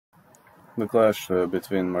The clash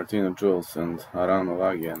between Martino Jules and Aram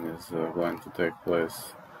Avagyan is going to take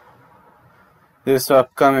place this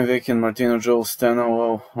upcoming weekend. Martino Jules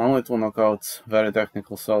 10-0, only 2 knockouts, very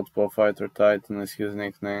technical southpaw fighter. Titan is his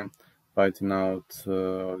nickname, fighting out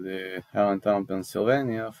of the Allentown,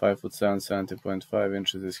 Pennsylvania. 5'7", 70.5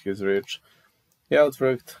 inches is his reach. He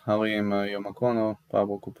outworked Halim Yomakono,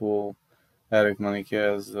 Pablo Kupul, Eric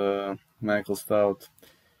Maniquez, Michael Stout,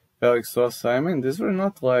 Felix Sosa. I mean, these were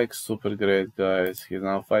not like super great guys. He's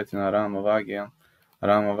now fighting Aram Avagyan.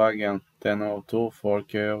 Aram Avagyan 10-0-2, 4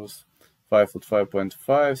 KOs,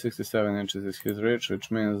 5'5.5", 67 inches is his reach,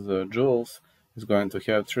 which means Jules is going to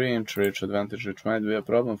have 3-inch reach advantage, which might be a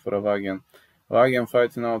problem for Avagyan. Avagyan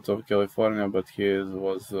fighting out of California, but he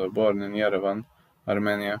was born in Yerevan,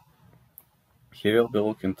 Armenia. He will be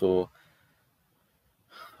looking to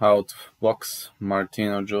outbox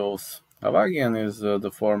Martino Jules. Avagyan is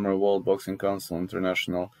the former World Boxing Council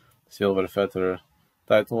International silver feather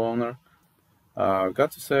title owner.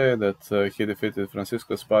 Got to say that he defeated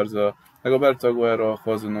Francisco Esparza, Dagoberto Aguero,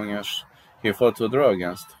 Jose Nunez. He fought to draw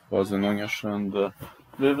against Jose Nunez, and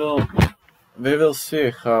we will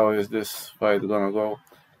see how is this fight gonna go.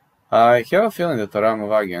 I have a feeling that Aram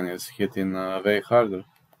Avagyan is hitting way harder.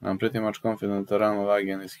 I'm pretty much confident that Aram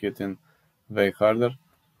Avagyan is hitting way harder,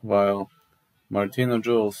 while Martino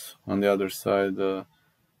Jules, on the other side,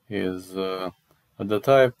 is the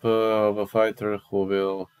type of a fighter who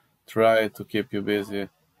will try to keep you busy,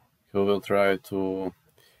 who will try to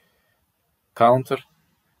counter,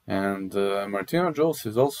 and Martino Jules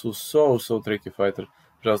is also so tricky fighter.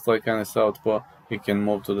 Just like any southpaw, he can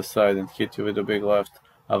move to the side and hit you with a big left.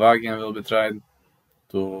 Avagyan will be trying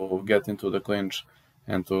to get into the clinch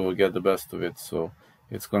and to get the best of it, so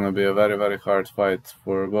it's gonna be a very hard fight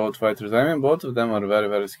for both fighters. I mean, both of them are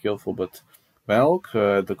very skillful, but when I look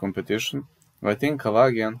at the competition, I think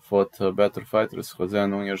Avagyan fought better fighters: Jose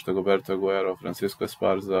Nunez, Dagoberto Aguero, Francisco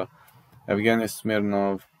Esparza, Evgeny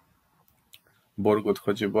Smirnov, Burgut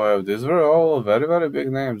Khojiboyev. These were all very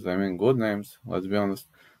big names. I mean, good names, let's be honest.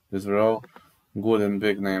 These were all good and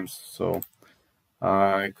big names, so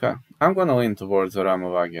I'm gonna lean towards Aram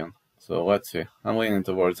Avagyan. So let's see. I'm leaning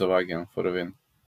towards Avagyan for a win.